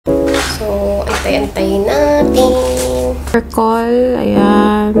So, antay-antayin natin. Recall,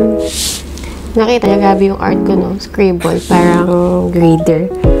 ayan. Nakita niya, grabe yung art ko, no? Scribble, parang grader.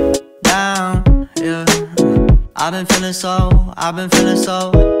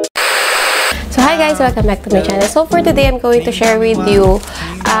 So, hi guys! Welcome back to my channel. So, for today, I'm going to share with you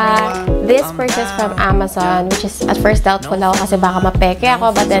this purchase from Amazon, which is at first doubtful ako kasi baka mapeke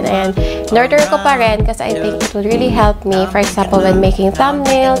ako, but then, ayan, in-order ko pa rin kasi I think it will really help me, for example, when making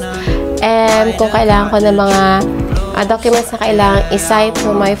thumbnails, and kung kailangan ko ng mga documents na kailangan i-sign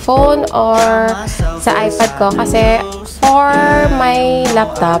through my phone or sa iPad ko, kasi for my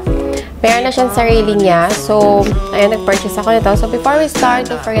laptop, meron na siyang sarili niya. So, ayun, nag-purchase ako nito. So, before we start,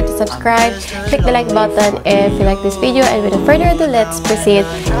 don't forget to subscribe, click the like button if you like this video, and without further ado, let's proceed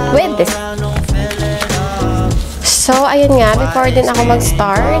with this. So, ayun nga, before din ako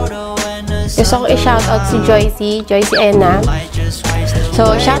mag-start, gusto kong i-shoutout si Joycey Enna.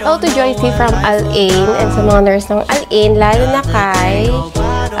 So, shoutout to Joycey from Al-Ain and sa mga nurse ng Al-Ain, lalo na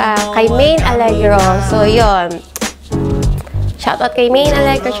kay Main Allegro. So, yun. Shoutout kay Main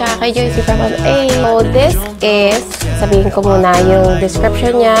Allegro siya, kay Joycey from Al-Ain. So, this is, sabihin ko muna yung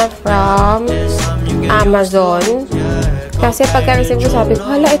description niya from Amazon. Kasi pagka-receive ko, sabi ko,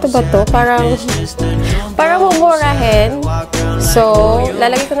 hala, ito ba to? Parang mumurahin. So,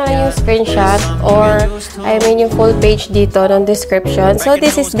 lalagay ko na lang yung screenshot or I mean yung full page dito ng description. So,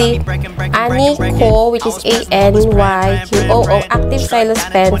 this is the Anyco, which is A-N-Y-Q-O-O Active Stylus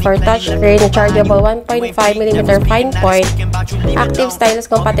Pen for touchscreen, rechargeable 1.5mm fine point. Active stylus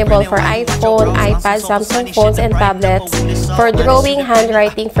compatible for iPhone, iPad, Samsung phones, and tablets for drawing,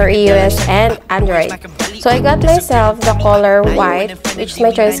 handwriting for iOS and Android. So, I got myself the color white, which is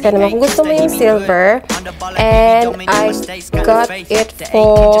my choice ka naman. Kung gusto mo yung silver, and I got it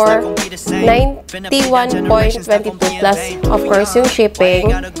for 91.22 plus, of course, yung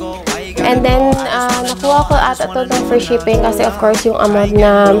shipping. And then, nakuha ko ata ito ng free shipping kasi, of course, yung amount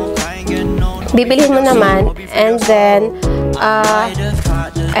na bibilhin mo naman. And then,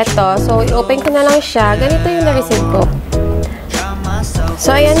 eto. So, i-open ko na lang siya. Ganito yung na-receive ko.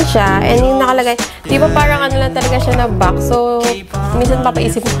 So, ayan siya. And yung nakalagay, di ba parang ano lang talaga siya na box. So, minsan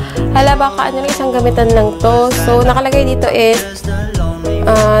papaisip mo, hala baka ano lang isang gamitan lang to. So, nakalagay dito is,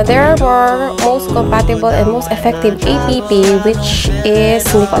 there are more most compatible and most effective APP, which is,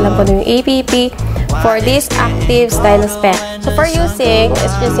 hindi ko alam kung ano yung APP, for this active stylus pen. So, for using,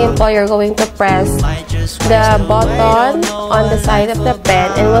 it's just simple. You're going to press the button on the side of the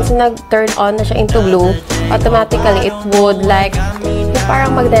pen, and once nag-turn on na siya into blue, automatically, it would like,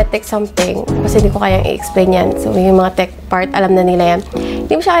 parang magnetic something. Kasi hindi ko kayang i-explain yan. So, yung mga tech part, alam na nila yan. Hindi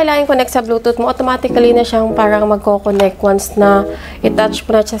mo siya kailangan connect sa Bluetooth mo. Automatically na siyang parang magko-connect once na i-touch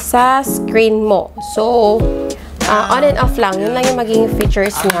mo na siya sa screen mo. So, on and off lang. Yun lang yung magiging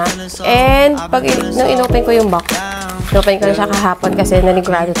features niya. And, pag nung in-open ko yung box, in-open ko na siya kahapon kasi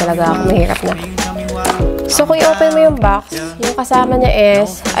nanigurado talaga ako. Mahirap na. So, kung i-open mo yung box, yung kasama niya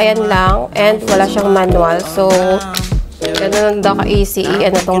is, ayan lang, and wala siyang manual. So, ganun daw ka-easy,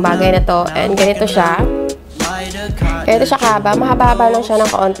 ano tong bagay na to. And ganito siya. Ganito siya kahaba. Mahaba-haba lang siya ng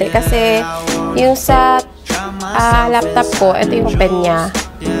kaunti. Kasi, yung sa laptop ko, ito yung pen niya.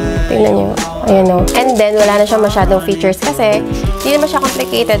 Tingnan nyo. Ayan o. And then, wala na siyang masyadong features. Kasi, hindi naman siya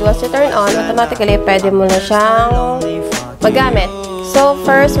complicated. Once you turn on, automatically, pwede mo na siyang magamit. So,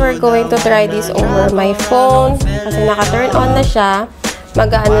 first, we're going to try this over my phone. Kasi naka-turn on na siya.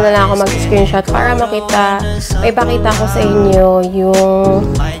 Mag-ano na lang ako mag-screenshot para makita, may pakita ko sa inyo yung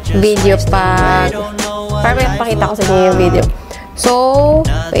video para may pakita ko sa inyo yung video. So,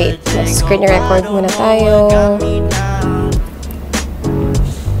 wait, screen record muna tayo.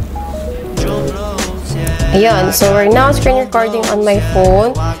 Ayun, so we're now screen recording on my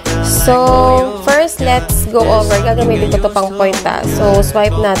phone. So, first, let's go over. Gagamitin ko ito pang point ha. So,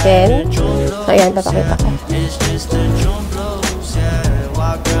 swipe natin. So, ayan, papakita ko.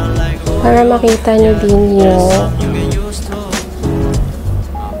 Para makita nyo din yung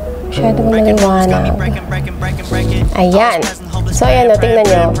masyado mo naliwanag. Ayan. So, ayan o, tingnan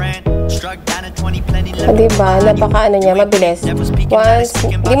nyo. O, diba? Napaka ano niya, mabilis. Once,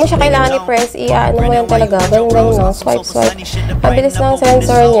 hindi mo siya kailangan i-press, ano mo yan talaga. Ganun, no? Swipe. Mabilis ng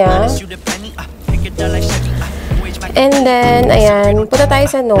sensor niya. And then, ayan, punta tayo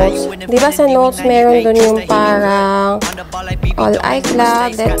sa notes. Diba sa notes, meron dun yung parang all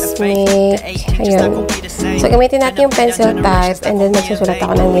iCloud, let's make, ayan. So, gamitin natin yung pencil type and then magsusulat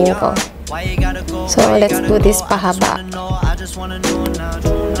ako ng name ko. So, let's do this pahaba.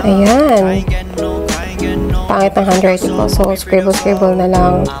 Ayan. Pangit ang handwriting ko. So, scribble na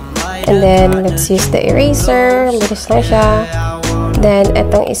lang. And then, let's use the eraser. Bilis na siya. Then,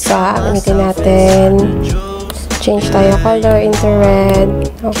 etong isa, gamitin natin. Change tayo color into red.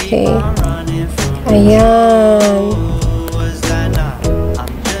 Okay. Ayan.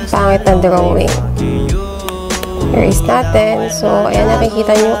 Pangit na drawing. Erase natin. So, ayan,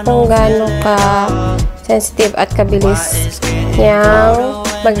 nakikita nyo kung gaano ka-sensitive at kabilis niyang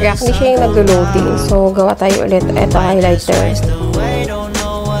mag-react. Hindi siya yung nag-loading. So, gawa tayo ulit. Ito, highlighter.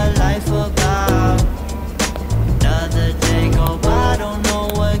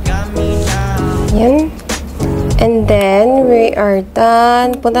 Ayan. And then, we are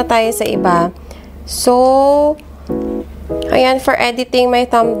done. Punta tayo sa iba. So, ayan, for editing my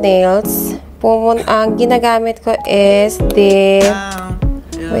thumbnails, ang ginagamit ko is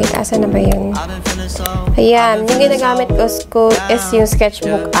wait, asa na ba yun? Ayan, yung ginagamit ko is yung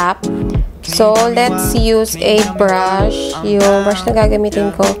sketchbook app. So, let's use a brush. Yung brush na gagamitin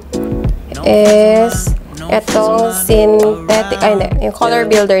ko is etong synthetic, yung color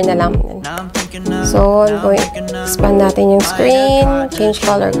builder na lang. So, I'm going to expand natin yung screen. Change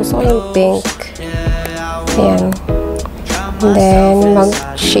color. Gusto ko yung pink. Ayan. And then,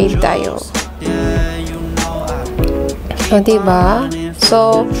 mag-shade tayo. O, diba?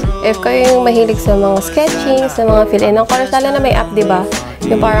 So, if kayo yung mahilig sa mga sketching, sa mga fill-in ng colors, lalo na may app, diba?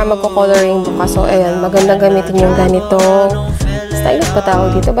 Yung para magko-coloring book ka. So, ayan. Magandang gamitin yung ganitong stylus pa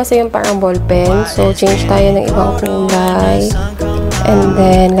tawag dito. Basta yung parang ballpen. So, change tayo ng ibang kulay. And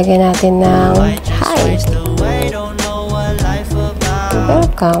then, lagyan natin ng hi.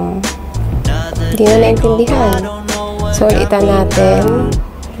 Welcome. Hindi na naintindihan. So, ulitan natin.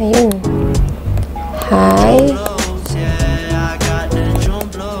 Ayun. Hi.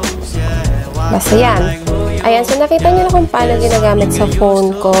 Basta yan. Ayan. So, nakita nyo na kung paano ginagamit sa phone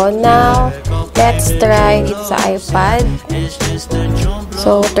ko. Now, let's try dito sa iPad.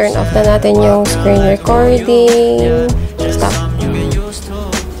 So, turn off na natin yung screen recording. Stop.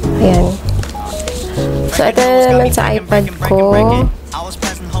 Ayan. So, ito na naman sa iPad ko.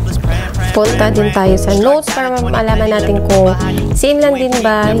 Punta din tayo sa notes para malaman natin kung same lang din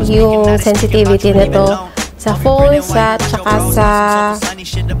ba yung sensitivity nito sa phone, tsaka sa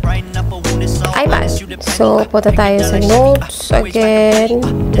iPad. So, punta tayo sa notes again.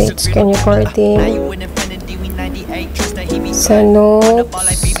 Wait, screen recording. Sa notes,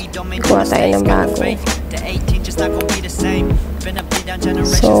 kuha tayo ng bago.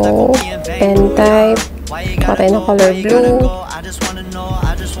 So, pen type. Kuha tayo ng color blue.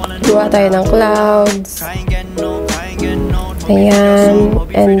 Kuha tayo ng clouds. Ayan.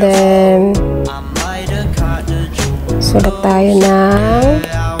 And then, sulat tayo ng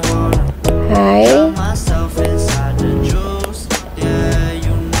hi.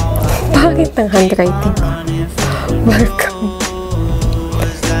 Bakit ng handwriting? Welcome.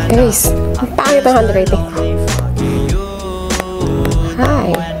 Guys, bakit ang handwriting ko? Hi.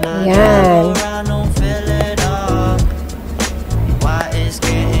 Ayan.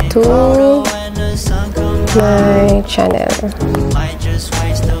 To my channel.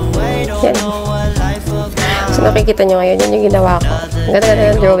 Yan. So, nakikita nyo ngayon, yun yung ginawa ko. Ang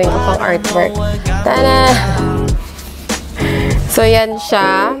ganda-ganda ng drawing ko pang artwork. Tada! So, yan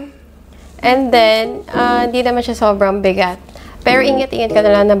siya. And then, hindi naman siya sobrang bigat. Pero ingat-ingat ka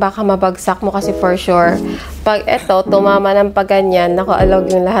na lang na baka mabagsak mo kasi for sure. Pag ito, tumama ng pagganyan, nakaalog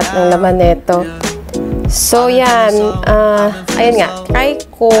yung lahat ng laman nito. So, yan. Ayun nga. Try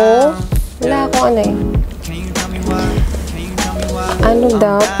ko. Wala akong ano eh. Ano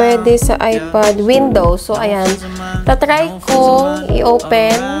daw? Pwede sa iPad Windows. So, ayan. Tatry ko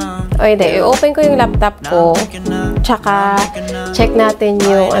i-open. O, hindi. I-open ko yung laptop ko. Tsaka, check natin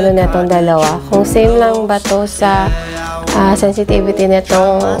yung ano na itong dalawa. Kung same lang ba to sa sensitivity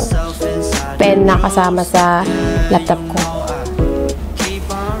nitong pen na kasama sa laptop ko.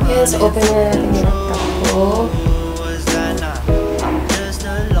 Yes, open na natin yung laptop ko.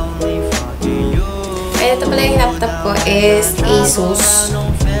 And ito pala yung laptop ko is Asus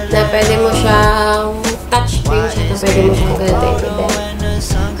na pwede mo siyang touchscreen siya na pwede mo siyang ganito i-bend.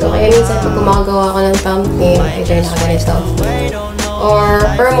 So, kaya minsan pag gumagawa ko ng thumbnail, either nakaganito. Or,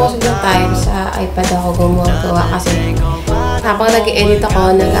 for most of the time, sa iPad ako gumagawa kasi habang nag-edit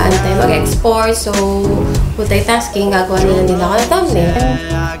ako, nag-aantay mag-export. So, multitasking, gagawa nila din ako ng thumbnail.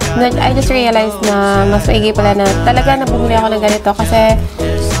 And I just realized na mas maigi pala na talaga na bumili ako ng ganito kasi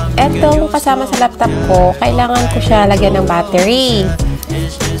etong kasama sa laptop ko, kailangan ko siya lagyan ng battery.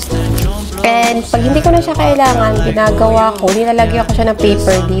 And pag hindi ko na siya kailangan, ginagawa ko, nilalagyan ko siya ng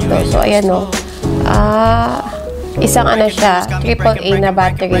paper dito. So, ayan o. Isang ano siya, AAA na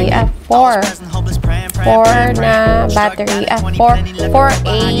battery. 4 na battery.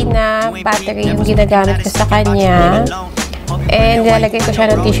 4A na battery yung ginagamit ko sa kanya. And nilalagay ko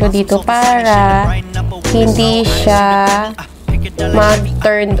siya ng tissue dito para hindi siya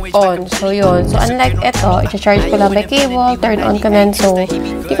mag-turn on. So, yun. So, unlike ito, i-charge ko lang by cable, turn on ka nun. So,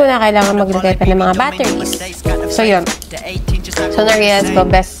 hindi ko na kailangan maglagay pa ng mga batteries. So, yun. So, na-realize ko,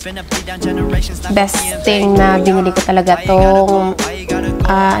 best thing na binili ko talaga tong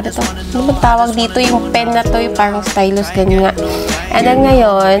ano to? Ano bang tawag dito? Yung pen na to, yung parang stylus din nga. And then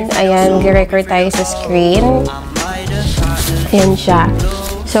ngayon, ayan, gi-record tayo sa screen. Ayan siya.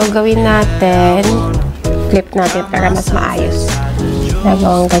 So, gawin natin, flip natin para mas maayos.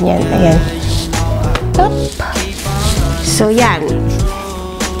 Nagawang ganyan. Ayan. Up. So, yan.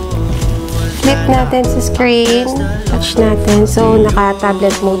 Flip natin sa screen. Touch natin. So,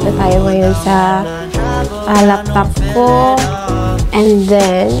 naka-tablet mode na tayo ngayon sa laptop ko. And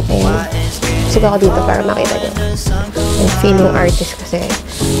then, ayan. Sige ako dito para makita nyo. Ayan, feeling artist kasi.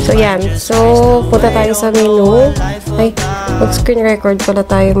 So, yan. So, punta tayo sa menu. Ay, mag-screen record pala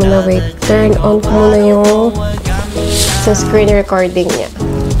tayo muna. Wait. Turn on ko muna yung sa screen recording niya.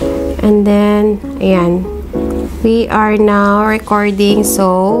 And then, ayan. We are now recording.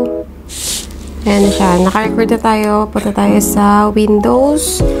 So, ayan na siya. Naka-record na tayo. Punta tayo sa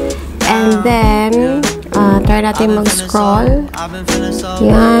Windows. And then, try natin mag-scroll.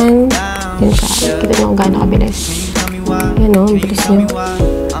 Yan. Yan siya. Kita nyo kung gaano kabilis. Yan o. Bilis nyo.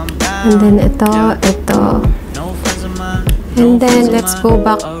 And then, ito. And then, let's go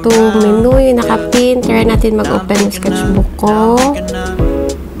back to menu. Yung naka-pin. Try natin mag-open yung sketchbook ko.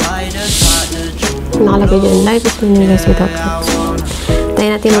 Nakalagay dyan. Live is meaningless without it. Try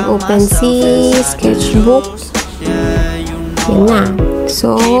natin mag-open si sketchbook. Yan na.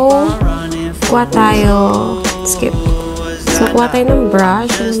 So, kuha tayo. Skip. So, kuha tayo ng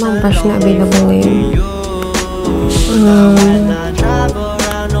brush. Ano bang brush na available ngayon?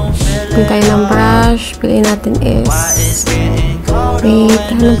 Kuha tayo ng brush. Piliin natin is... Wait,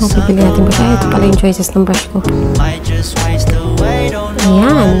 ano bang pipili natin brush? Ito pala yung choices ng brush ko.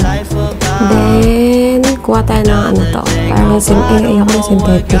 Ayan. Then, kuha tayo ng ano to. Parang ayoko na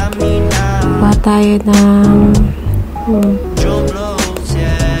synthetic. Kuha tayo ng...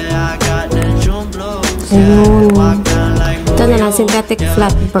 Ayun. Ito na lang, synthetic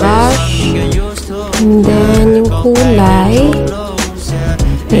flat brush. And then, yung kulay.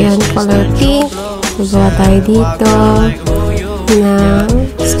 Ayan, color pink. Magawa tayo dito ng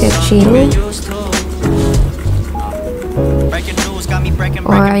sketching.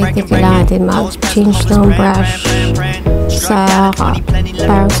 Or I think kailangan natin mag-change ng brush sa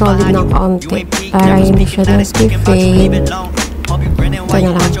parang solid ng kaunti para hindi siya nag-fade. Ito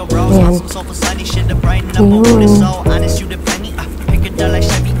na lang. Ayan.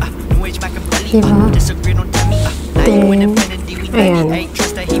 Diba? Then, ayan.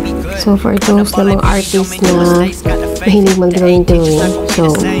 So, for those na mga artists na mahilig mag-drawing.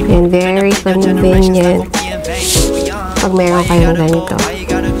 So, ayan. Very convenient pag meron kayong ganito.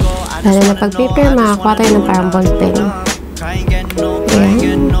 Lalo na pag pipirma, kuha tayo ng parang ballpen.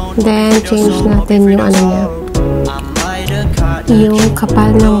 Ayan. Then, change natin yung ano niya. Yung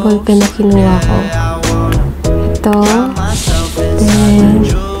kapal ng ballpen na kinuha ko. Ito. Then,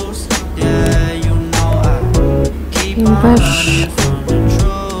 yung brush.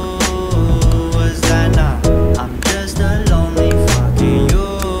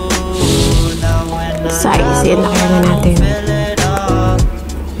 Size. Yan na kaya natin.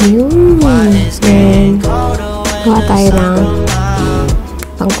 Yun. Then, kuha tayo ng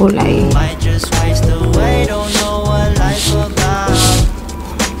pangkulay.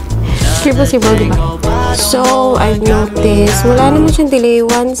 Possible, diba? So, I've noticed, wala naman siyang delay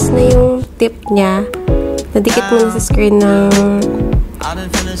once na yung tip niya. Nadikit mo na sa screen ng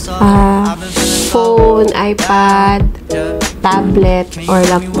phone, iPad, tablet, or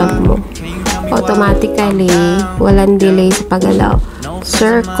laptop mo. Automatically, walang delay sa paggalaw.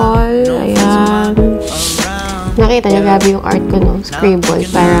 Circle, ayan. Nakita niya, grabe yung art ko, no? Scribble,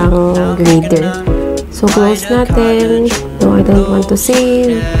 parang grader. So, close natin. No, I don't want to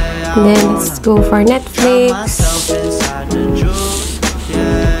save. And then, let's go for Netflix.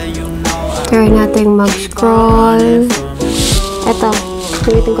 Try natin mag-scroll. Eto,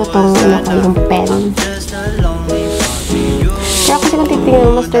 gamitin ko itong yung pen. Kaya kasi kung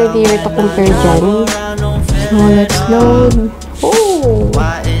titignan, mas sturdier ito compare dyan. So, let's load. Oh!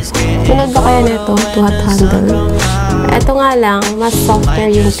 Sunod ba kaya na ito? To hot handle. Ito nga lang, mas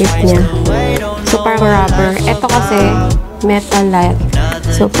softer yung tip niya. So, parang rubber. Ito kasi, metal-like.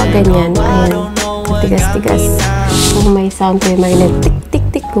 So, pag ganyan, ayan, tigas-tigas. Kung may sound kayo, marinig,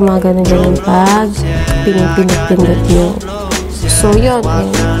 tik-tik-tik, gumagano-ganon pag pinipinit-pinit nyo. So, yun.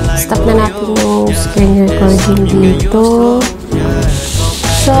 Stop na natin yung screen recording dito.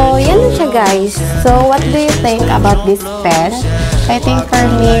 So, yan na siya guys. So, what do you think about this pen? I think for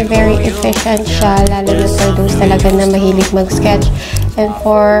me, very efficient siya, lalo na for those talaga na mahilig mag-sketch. And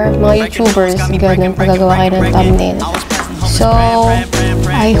for mga YouTubers, ganun pag gagawa kayo ng thumbnail. So,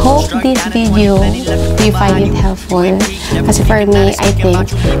 I hope this video, do you find it helpful? Kasi for me, I think,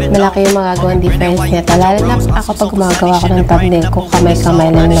 malaki yung magagawang difference nito. Lalo na ako pag gumagawa ko ng thumbnail kung kamay-kamay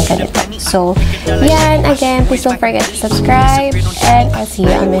lang na ganito. So, yan. Again, please don't forget to subscribe. And I'll see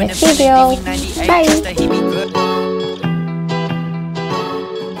you on the next video. Bye!